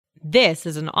This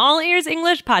is an All Ears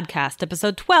English podcast,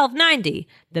 episode 1290,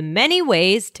 The Many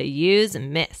Ways to Use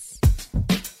Miss.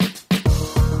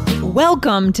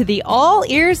 Welcome to the All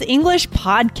Ears English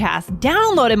podcast,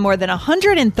 downloaded more than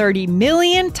 130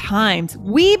 million times.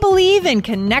 We believe in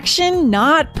connection,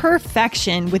 not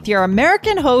perfection, with your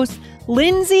American hosts,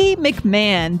 Lindsay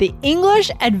McMahon, the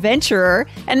English adventurer,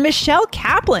 and Michelle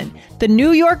Kaplan, the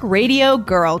New York radio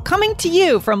girl, coming to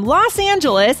you from Los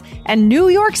Angeles and New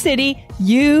York City,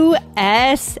 USA.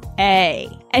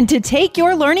 And to take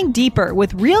your learning deeper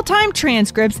with real-time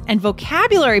transcripts and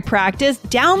vocabulary practice,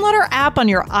 download our app on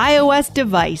your iOS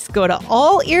device. Go to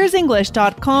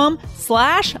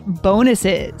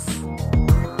allearsenglish.com/bonuses.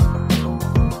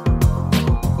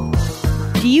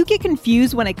 Do you get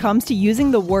confused when it comes to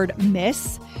using the word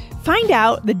miss? Find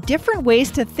out the different ways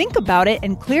to think about it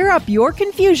and clear up your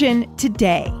confusion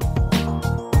today.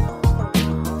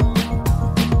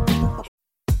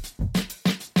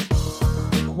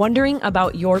 Wondering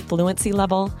about your fluency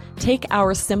level? Take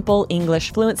our simple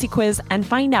English fluency quiz and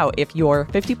find out if you're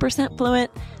 50% fluent,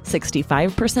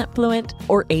 65% fluent,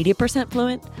 or 80%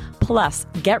 fluent. Plus,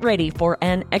 get ready for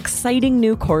an exciting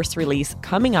new course release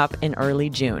coming up in early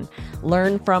June.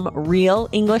 Learn from real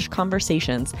English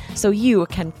conversations so you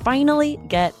can finally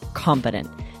get confident.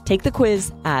 Take the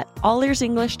quiz at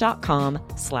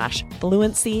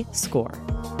allearsenglish.com/fluency score.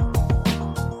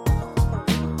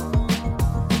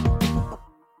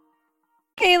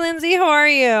 Hey, Lindsay, how are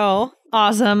you?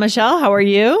 Awesome. Michelle, how are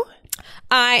you?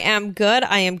 I am good.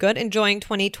 Enjoying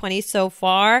 2020 so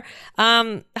far.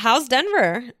 How's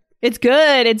Denver? It's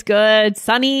good. It's good.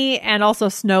 Sunny and also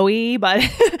snowy, but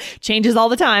changes all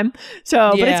the time.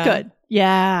 But it's good.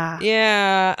 Yeah.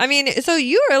 Yeah. I mean, so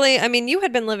you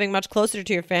had been living much closer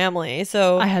to your family.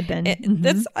 So I had been.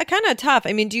 That's kind of tough.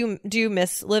 I mean, do you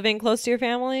miss living close to your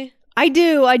family? I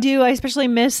do. I especially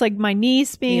miss like my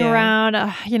niece being around,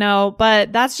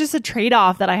 but that's just a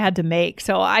trade-off that I had to make.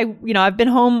 So I've been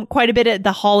home quite a bit at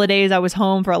the holidays. I was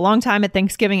home for a long time at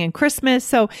Thanksgiving and Christmas.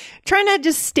 So trying to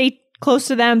just stay close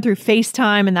to them through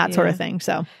FaceTime and that sort of thing.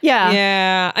 So yeah.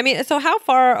 Yeah. I mean, so how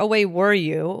far away were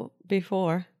you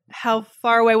before? How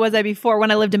far away was I before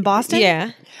when I lived in Boston?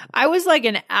 Yeah. I was like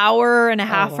an hour and a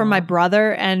half from my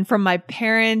brother, and from my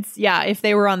parents. Yeah. If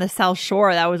they were on the South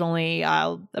Shore, that was only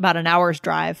about an hour's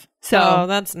drive. So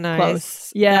that's nice.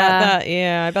 Close.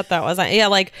 Yeah. I bet that was,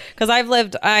 cause I've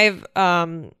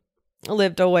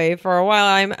lived away for a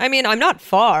while. I'm not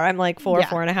far. I'm like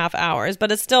 4.5 hours,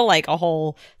 but it's still like a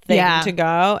whole thing to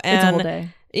go. And it's a whole day.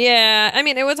 Yeah, I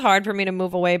mean, it was hard for me to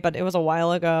move away, but it was a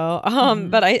while ago.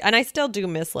 But I still do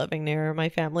miss living near my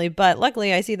family. But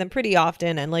luckily, I see them pretty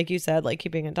often, and like you said, like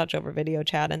keeping in touch over video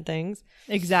chat and things.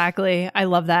 Exactly. I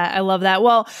love that.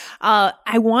 Well,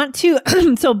 I want to.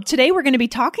 So today we're going to be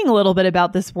talking a little bit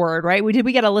about this word, right? We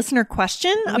get a listener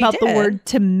question about the word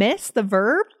to miss, the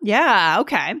verb. Yeah.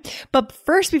 Okay. But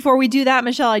first, before we do that,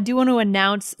 Michelle, I do want to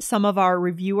announce some of our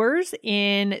reviewers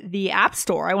in the App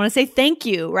Store. I want to say thank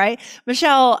you, right,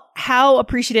 Michelle? How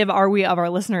appreciative are we of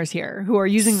our listeners here who are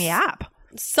using the app?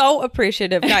 So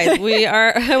appreciative, guys.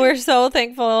 We're so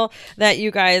thankful that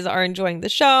you guys are enjoying the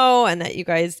show and that you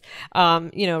guys,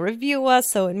 review us.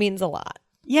 So it means a lot.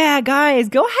 Yeah, guys,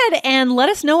 go ahead and let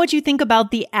us know what you think about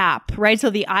the app, right? So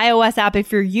the iOS app,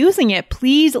 if you're using it,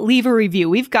 please leave a review.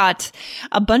 We've got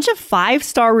a bunch of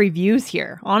 5-star reviews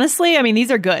here. Honestly, I mean,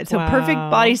 these are good. So Perfect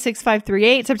Body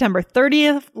 6538, September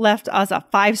 30th, left us a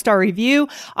 5-star review.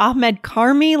 Ahmed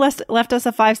Karmi left us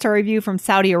a 5-star review from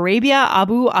Saudi Arabia.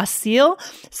 Abu Asil,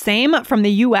 same from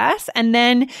the US. And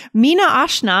then Mina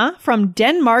Ashna from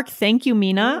Denmark. Thank you,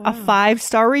 Mina. A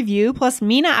 5-star review. Plus,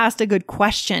 Mina asked a good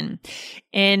question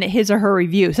in his or her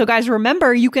review. So guys,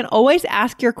 remember, you can always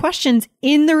ask your questions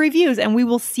in the reviews and we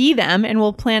will see them and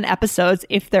we'll plan episodes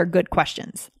if they're good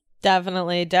questions.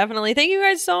 Definitely. Thank you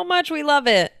guys so much. We love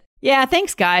it. Yeah,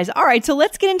 thanks guys. All right, so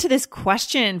let's get into this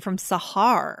question from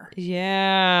Sahar.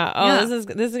 Yeah.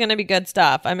 This is going to be good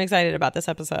stuff. I'm excited about this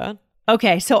episode.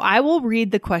 Okay, so I will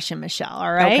read the question, Michelle,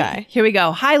 all right? Okay. Here we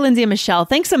go. Hi, Lindsay and Michelle.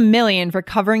 Thanks a million for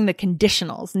covering the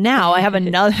conditionals. Now I have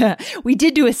another. We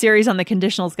did do a series on the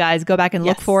conditionals, guys. Go back and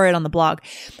look for it on the blog.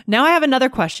 Now I have another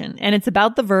question, and it's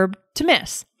about the verb to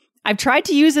miss. I've tried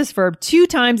to use this verb 2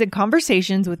 times in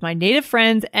conversations with my native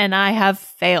friends, and I have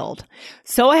failed.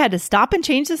 So I had to stop and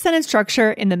change the sentence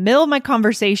structure in the middle of my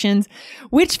conversations,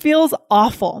 which feels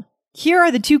awful. Here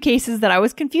are the 2 cases that I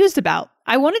was confused about.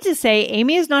 I wanted to say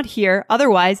Amy is not here,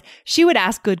 otherwise she would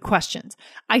ask good questions.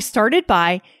 I started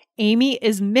by Amy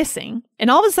is missing,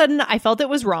 and all of a sudden I felt it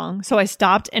was wrong, so I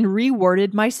stopped and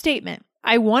reworded my statement.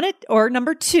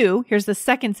 Number 2, here's the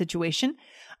second situation.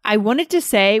 I wanted to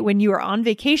say when you were on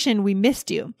vacation, we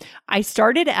missed you. I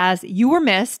started as you were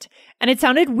missed and it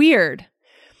sounded weird.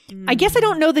 I guess I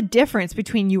don't know the difference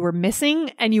between you were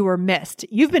missing and you were missed.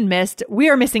 You've been missed. We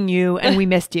are missing you and we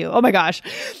missed you. Oh my gosh.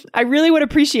 I really would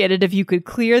appreciate it if you could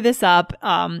clear this up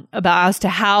about as to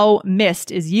how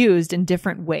missed is used in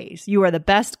different ways. You are the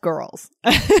best girls.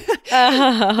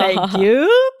 Thank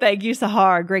you. Thank you,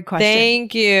 Sahar. Great question.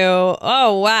 Thank you.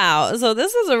 Oh, wow. So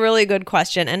this is a really good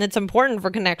question and it's important for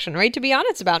connection, right? To be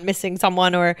honest about missing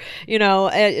someone or,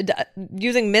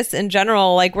 using miss in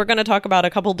general. Like we're going to talk about a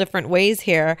couple different ways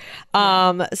here.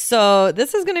 So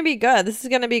this is going to be good. This is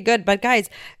going to be good. But guys,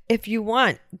 if you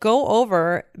want, go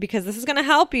over because this is going to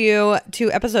help you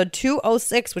to episode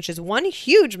 206, which is one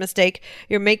huge mistake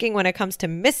you're making when it comes to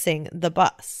missing the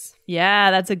bus. Yeah,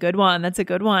 that's a good one. That's a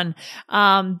good one.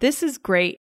 This is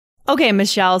great. Okay,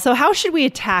 Michelle. So how should we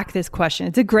attack this question?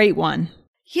 It's a great one.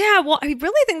 Yeah, well, I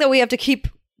really think that we have to keep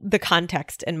the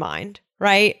context in mind,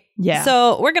 right? Yeah.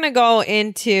 So we're going to go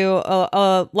into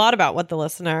a lot about what the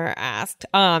listener asked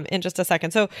in just a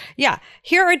second. So yeah,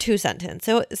 here are two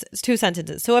sentences.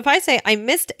 So if I say I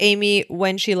missed Amy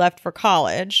when she left for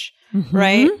college,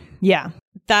 right? Yeah.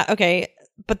 Okay.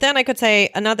 But then I could say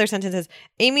another sentence is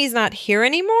Amy's not here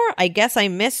anymore. I guess I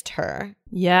missed her.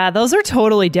 Yeah. Those are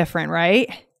totally different,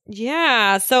 right?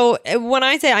 Yeah. So when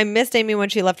I say I missed Amy when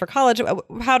she left for college,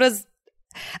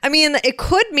 it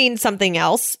could mean something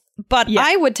else. But yeah.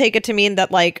 I would take it to mean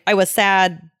that like I was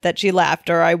sad that she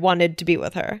left or I wanted to be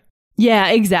with her. Yeah,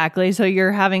 exactly. So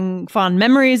you're having fond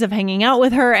memories of hanging out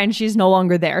with her and she's no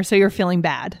longer there. So you're feeling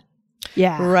bad.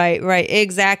 Yeah. Right.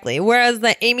 Exactly. Whereas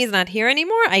the Amy's not here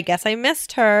anymore. I guess I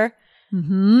missed her.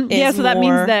 Yeah. So that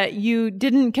means that you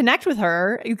didn't connect with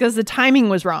her because the timing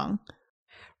was wrong.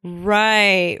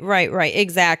 Right.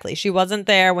 Exactly. She wasn't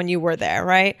there when you were there.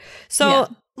 Right.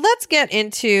 So let's get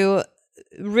into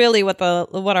really what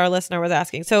our listener was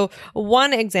asking. So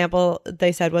one example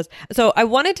they said was, so I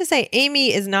wanted to say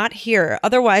Amy is not here.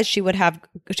 Otherwise she would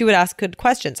ask good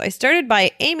questions. I started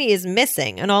by Amy is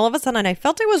missing and all of a sudden I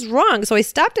felt I was wrong. So I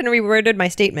stopped and reworded my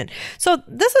statement. So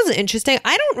this is interesting.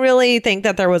 I don't really think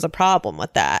that there was a problem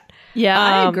with that. Yeah,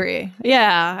 I agree.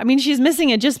 Yeah. I mean, she's missing.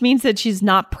 It just means that she's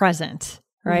not present.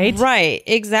 Right? Right.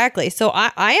 Exactly. So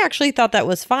I actually thought that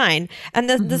was fine. And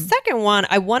the second one,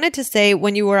 I wanted to say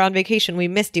when you were on vacation, we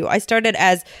missed you. I started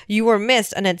as you were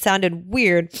missed and it sounded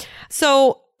weird.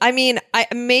 So, I mean,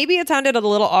 maybe it sounded a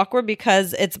little awkward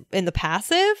because it's in the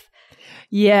passive.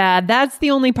 Yeah, that's the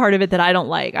only part of it that I don't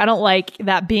like. I don't like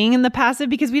that being in the passive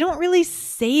because we don't really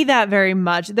say that very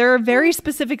much. There are very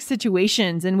specific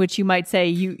situations in which you might say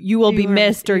you will be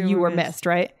missed or you were missed,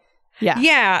 right?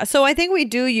 Yeah. So I think we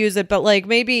do use it, but like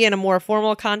maybe in a more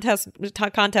formal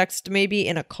context, maybe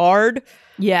in a card.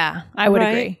 Yeah, I would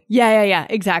agree. Yeah,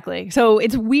 exactly. So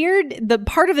it's weird. The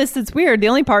part of this that's weird, the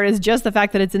only part is just the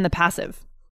fact that it's in the passive.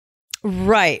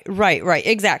 Right.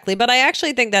 Exactly. But I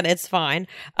actually think that it's fine.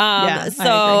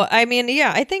 I mean,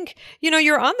 I think,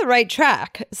 you're on the right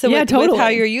track. So with how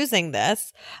you're using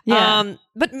this. Yeah.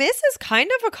 But miss is kind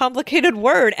of a complicated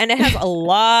word and it has a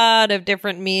lot of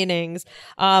different meanings,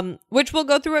 which we'll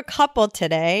go through a couple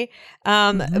today.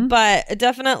 But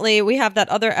definitely we have that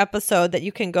other episode that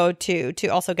you can go to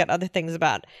also get other things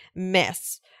about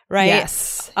miss. Right?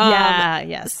 Yes.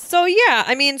 Yes. So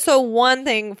so one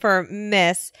thing for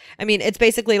miss, it's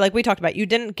basically like we talked about, you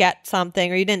didn't get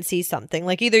something or you didn't see something.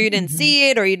 Like either you didn't see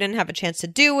it or you didn't have a chance to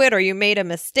do it or you made a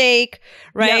mistake,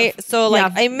 right? Yeah. So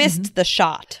I missed the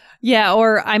shot. Yeah,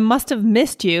 or I must have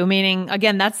missed you, meaning,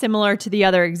 again, that's similar to the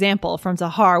other example from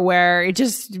Sahar where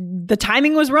the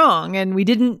timing was wrong and we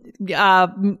didn't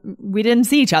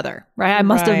see each other, right? I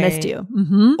must have missed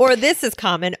you. Or this is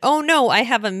common. Oh no, I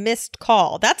have a missed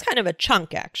call. That's kind of a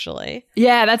chunk, actually.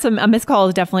 Yeah, that's a missed call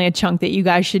is definitely a chunk that you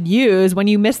guys should use. When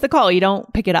you miss the call, you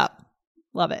don't pick it up.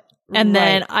 Love it. And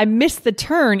then I missed the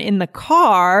turn in the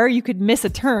car. You could miss a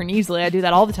turn easily. I do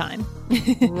that all the time.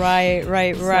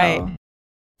 Right. So.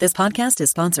 This podcast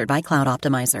is sponsored by Cloud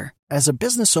Optimizer. As a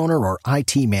business owner or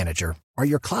IT manager, are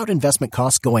your cloud investment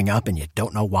costs going up and you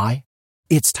don't know why?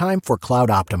 It's time for Cloud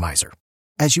Optimizer.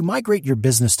 As you migrate your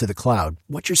business to the cloud,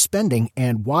 what you're spending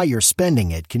and why you're spending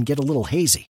it can get a little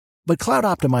hazy. But Cloud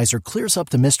Optimizer clears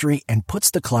up the mystery and puts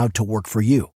the cloud to work for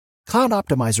you. Cloud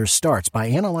Optimizer starts by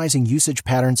analyzing usage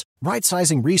patterns,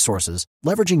 right-sizing resources,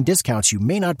 leveraging discounts you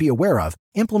may not be aware of,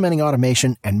 implementing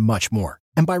automation, and much more.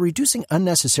 And by reducing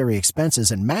unnecessary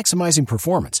expenses and maximizing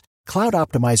performance, Cloud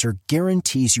Optimizer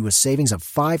guarantees you a savings of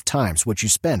 5 times what you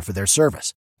spend for their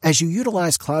service. As you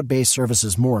utilize cloud-based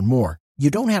services more and more,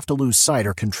 you don't have to lose sight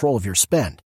or control of your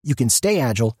spend. You can stay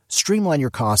agile, streamline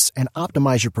your costs, and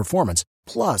optimize your performance,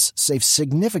 Plus, save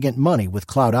significant money with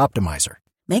Cloud Optimizer.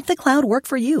 Make the cloud work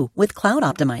for you with Cloud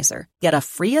Optimizer. Get a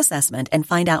free assessment and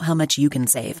find out how much you can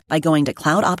save by going to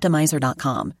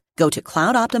cloudoptimizer.com. Go to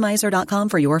cloudoptimizer.com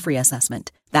for your free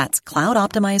assessment. That's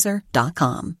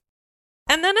cloudoptimizer.com.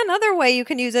 And then another way you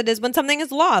can use it is when something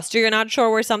is lost or you're not sure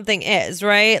where something is,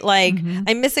 right? Like,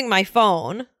 I'm missing my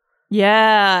phone.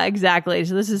 Yeah, exactly.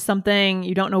 So this is something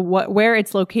you don't know where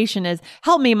its location is.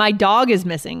 Help me, my dog is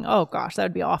missing. Oh gosh, that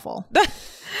would be awful.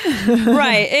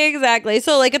 Right, exactly.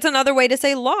 So like it's another way to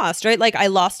say lost, right? Like I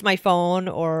lost my phone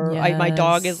or my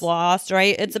dog is lost,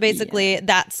 right? It's basically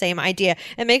that same idea.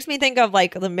 It makes me think of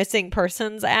like the missing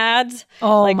persons ads.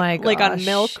 Oh like, my gosh. Like on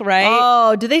milk, right?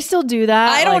 Oh, do they still do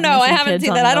that? I don't Like know. I missing haven't kids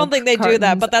seen on that. I don't milk think they do that,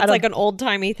 cartons? but that's like an old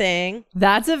timey thing.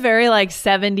 That's a very like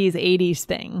 70s, 80s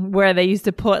thing where they used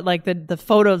to put like the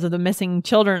photos of the missing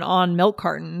children on milk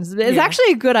cartons. It's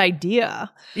actually a good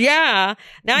idea. Yeah.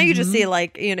 Now you just see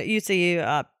like, you see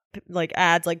like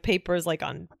ads, like papers, like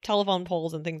on telephone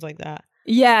poles and things like that.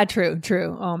 Yeah,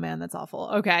 true. Oh man, that's awful.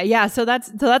 Okay. Yeah. So that's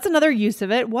another use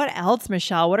of it. What else,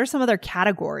 Michelle? What are some other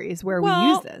categories where we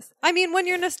use this? I mean, when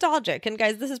you're nostalgic, and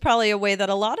guys, this is probably a way that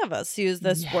a lot of us use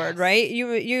this word, right?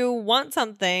 You want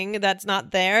something that's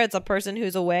not there. It's a person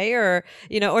who's away or,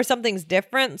 or something's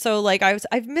different. So like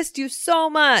I've missed you so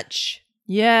much.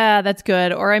 Yeah, that's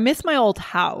good. Or I miss my old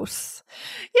house.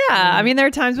 Yeah. I mean, there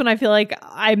are times when I feel like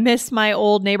I miss my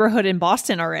old neighborhood in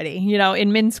Boston already,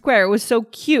 in Mint Square. It was so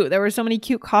cute. There were so many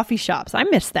cute coffee shops. I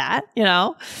miss that,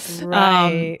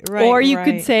 Right. Or you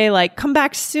could say like, come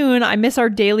back soon. I miss our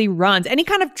daily runs. Any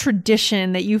kind of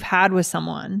tradition that you've had with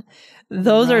someone.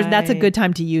 That's a good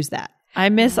time to use that. I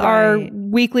miss our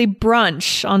weekly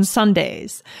brunch on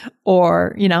Sundays.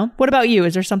 Or, what about you?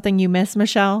 Is there something you miss,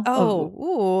 Michelle?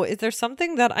 Is there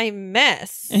something that I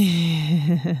miss?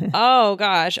 Oh,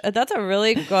 gosh. That's a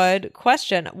really good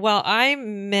question. Well, I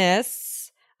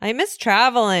miss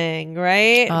traveling,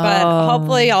 right? But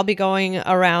hopefully I'll be going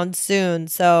around soon.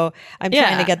 So I'm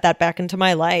trying to get that back into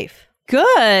my life.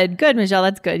 Good, Michelle.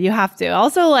 That's good. You have to.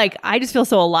 Also, like, I just feel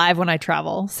so alive when I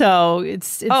travel. So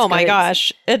it's oh my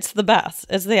gosh. It's the best.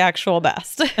 It's the actual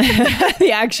best.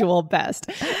 The actual best.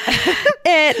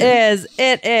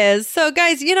 It is. So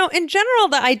guys, in general,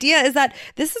 the idea is that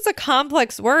this is a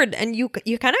complex word and you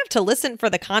kind of have to listen for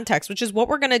the context, which is what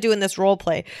we're going to do in this role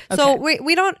play. Okay. So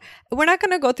we're not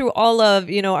going to go through all of,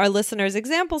 our listeners'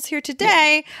 examples here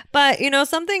today, but,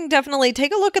 something definitely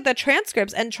take a look at the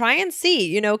transcripts and try and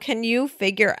see, can you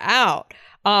figure out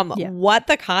what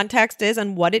the context is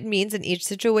and what it means in each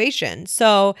situation.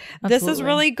 So This is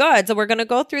really good. So we're going to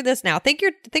go through this now. Think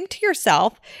to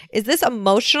yourself, is this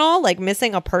emotional, like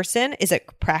missing a person? Is it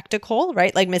practical,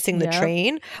 right? Like missing the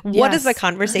train? What is the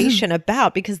conversation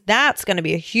about? Because that's going to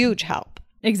be a huge help.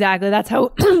 Exactly. That's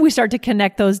how we start to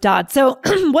connect those dots. So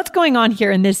what's going on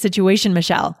here in this situation,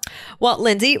 Michelle? Well,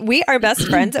 Lindsay, we are best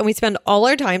friends and we spend all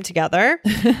our time together.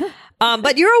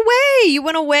 But you're away. You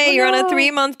went away. Oh, you're on a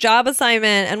 3-month job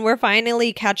assignment and we're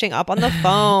finally catching up on the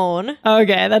phone.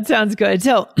 Okay, that sounds good.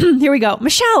 So here we go.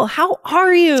 Michelle, how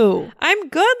are you? I'm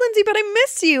good, Lindsay, but I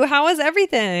miss you. How is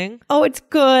everything? Oh, it's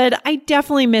good. I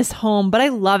definitely miss home, but I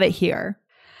love it here.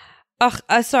 Ugh,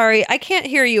 sorry. I can't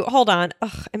hear you. Hold on.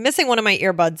 Ugh, I'm missing one of my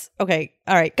earbuds. Okay.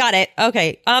 All right. Got it.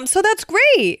 Okay. So that's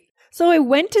great. So I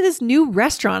went to this new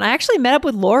restaurant. I actually met up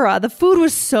with Laura. The food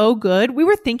was so good. We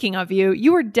were thinking of you.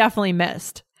 You were definitely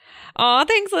missed. Aw,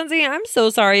 thanks, Lindsay. I'm so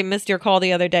sorry I missed your call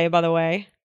the other day, by the way.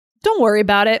 Don't worry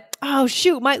about it. Oh,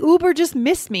 shoot. My Uber just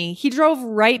missed me. He drove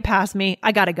right past me.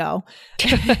 I gotta go.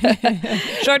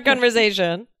 Short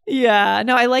conversation. Yeah.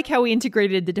 No, I like how we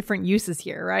integrated the different uses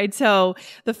here, right? So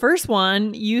the first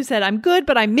one, you said, I'm good,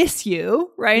 but I miss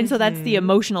you, right? And so that's the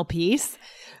emotional piece.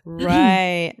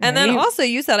 Right. And then also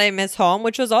you said I miss home,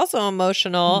 which was also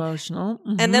emotional.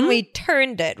 Mm-hmm. And then we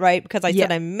turned it, right? Because I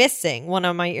said I'm missing one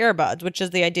of my earbuds, which is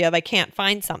the idea of I can't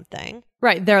find something.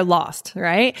 Right. They're lost,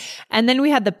 right? And then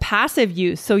we had the passive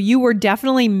use. So you were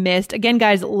definitely missed. Again,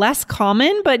 guys, less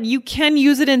common, but you can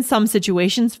use it in some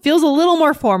situations. Feels a little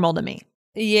more formal to me.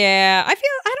 Yeah.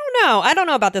 I don't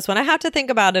know about this one. I have to think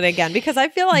about it again because I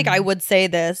feel like I would say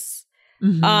this.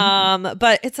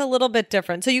 But it's a little bit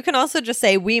different. So you can also just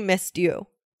say, we missed you.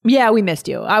 Yeah, we missed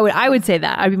you. I would say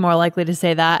that. I'd be more likely to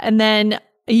say that. And then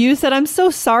you said, I'm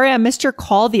so sorry I missed your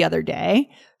call the other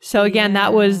day. So again,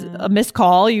 that was a missed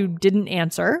call. You didn't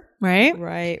answer, right?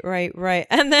 Right.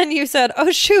 And then you said,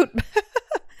 oh, shoot.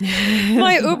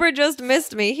 My Uber just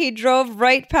missed me. He drove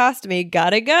right past me.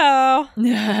 Gotta go.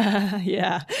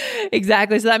 Yeah,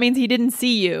 exactly. So that means he didn't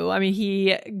see you. I mean,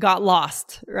 he got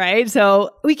lost, right?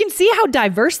 So we can see how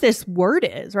diverse this word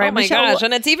is, right? Oh my Michelle, gosh.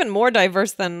 And it's even more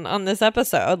diverse than on this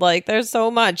episode. Like, there's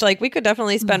so much. Like, we could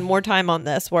definitely spend more time on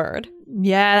this word.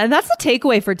 Yeah, and that's the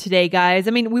takeaway for today, guys.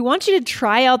 I mean, we want you to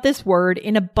try out this word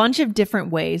in a bunch of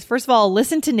different ways. First of all,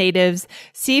 listen to natives,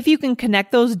 see if you can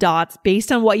connect those dots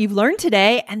based on what you've learned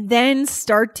today, and then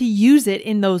start to use it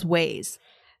in those ways.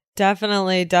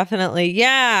 Definitely.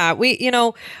 Yeah.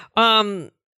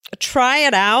 Try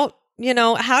it out.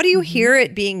 How do you hear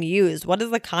it being used? What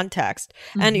is the context?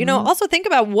 And, also think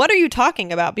about what are you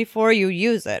talking about before you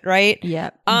use it, right?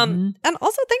 Yep. And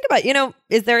also think about,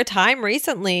 is there a time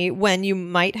recently when you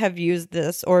might have used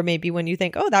this, or maybe when you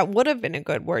think, oh, that would have been a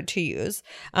good word to use?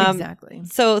 Exactly.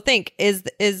 So think, is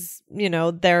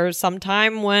there some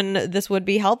time when this would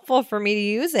be helpful for me to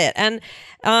use it? And,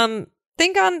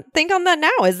 think on that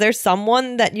now. Is there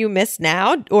someone that you miss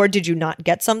now, or did you not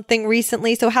get something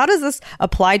recently? So how does this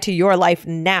apply to your life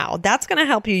now? That's going to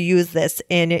help you use this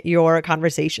in your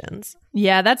conversations.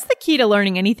 Yeah, that's the key to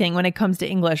learning anything when it comes to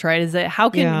English, right? Is that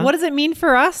what does it mean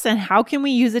for us, and how can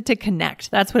we use it to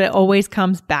connect? That's what it always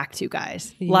comes back to,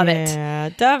 guys. Love it. Yeah,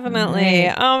 definitely.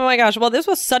 Right. Oh my gosh. Well, this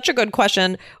was such a good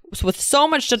question with so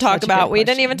much to talk about. We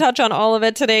didn't even touch on all of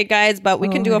it today, guys, but we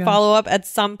can do a follow-up at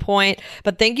some point.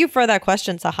 But thank you for that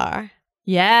question, Sahar.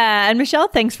 Yeah. And Michelle,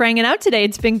 thanks for hanging out today.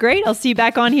 It's been great. I'll see you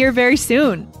back on here very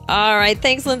soon. All right.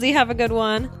 Thanks, Lindsay. Have a good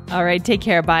one. All right. Take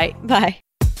care. Bye. Bye.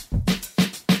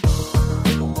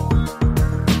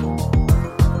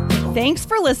 Thanks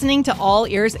for listening to All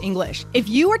Ears English. If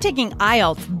you are taking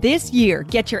IELTS this year,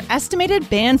 get your estimated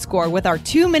band score with our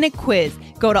 2-minute quiz.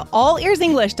 Go to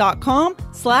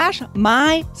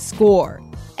allearsenglish.com/myscore.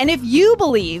 And if you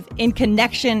believe in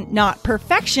connection, not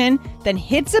perfection, then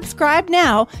hit subscribe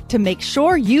now to make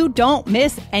sure you don't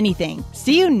miss anything.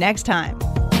 See you next time.